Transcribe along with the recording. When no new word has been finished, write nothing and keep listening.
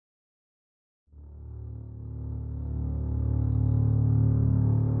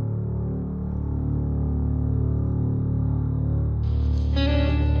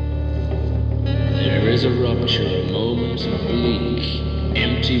was a bleak,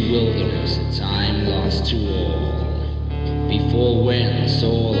 empty wilderness, a time lost to all, before whence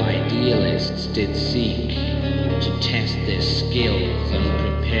all idealists did seek to test their skills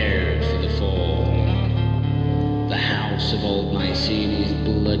unprepared for the fall. The house of old Mycenae's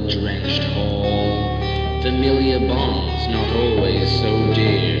blood-drenched hall, familiar bonds not always so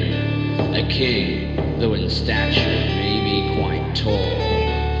dear, a king, though in stature may be quite tall,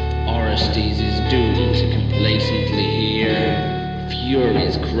 Orestes is doomed to complacently hear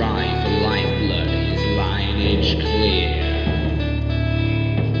Furies cry for lifeblood, his lineage clear.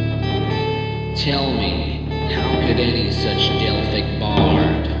 Tell me, how could any such Delphic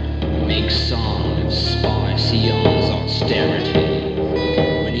bard make song of sparse eons austerity,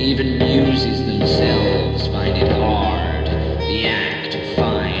 when even muses themselves find it hard, the act of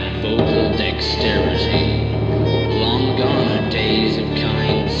fine vocal dexterity? Long gone are days of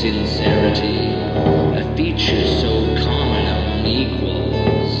kind sincerity, a feature so common among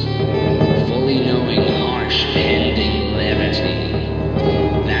equals, fully knowing harsh pending levity,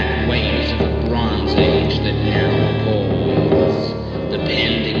 that weight of a bronze age that now appalls, the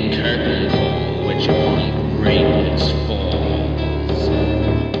pending curtain call which upon greatness falls.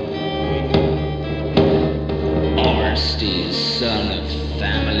 Orestes, son of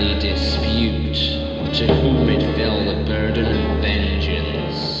family dispute, to whom it fell the burden of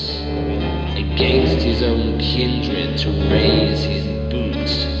vengeance, against his own kindred to raise his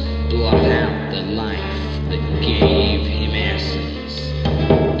boots, blot out the life that gave him essence.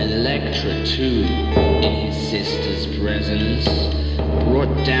 Electra too, in his sister's presence,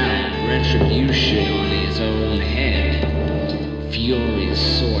 brought down retribution on his own head. Furies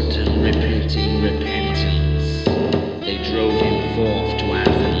sought unrepenting repentance. They drove him forth to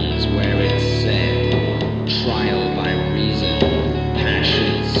Athens, where it said, trial by reason,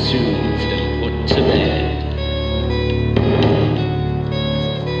 passion soothed and put to bed.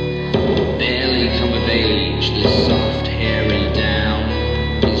 Barely come of age, the soft hair and down,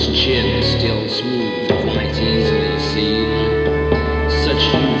 his chin still smooth, quite easily seen. Such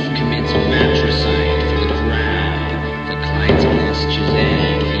youth commits matricide for the crown, the Clytemnestra's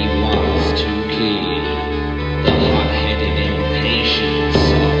end he was too keen. The hot-headed impatience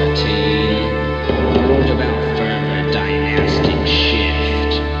of a teen brought about further dynastic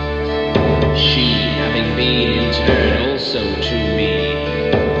shift. She, having been interred also to me,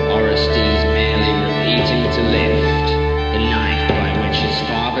 Orestes merely repeating to lift the knife by which his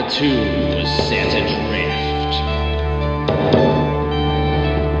father too was set adrift.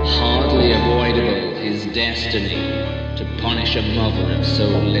 Hardly avoidable his destiny to punish a mother of so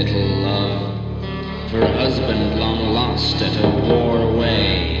little love, for a husband long lost at a war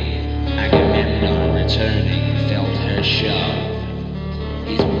away. Agamemnon returning felt her shove,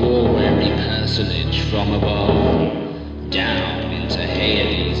 his war-weary personage from above, down into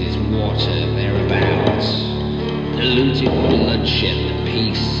Hades' water thereabout, polluted bloodshed the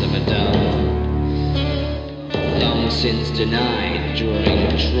peace of a dove, long since denied during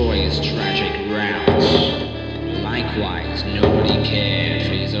Troy's tragic rout. Likewise nobody cared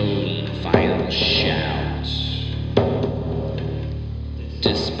for his own final shout.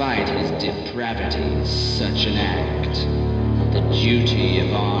 Despite his depravities, such an act, the duty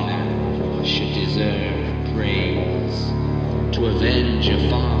of honor, should deserve praise, to avenge a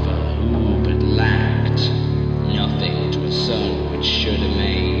father who but lacked nothing to a son which should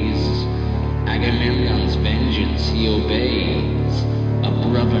amaze. Agamemnon's vengeance he obeys, a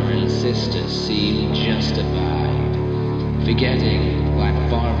brother and sister seem justified, forgetting like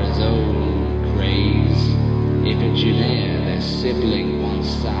father's own craze, Iphigenia their sibling once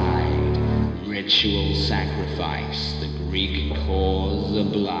sighed, ritual sacrifice the Greek cause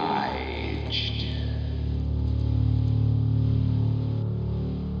oblige.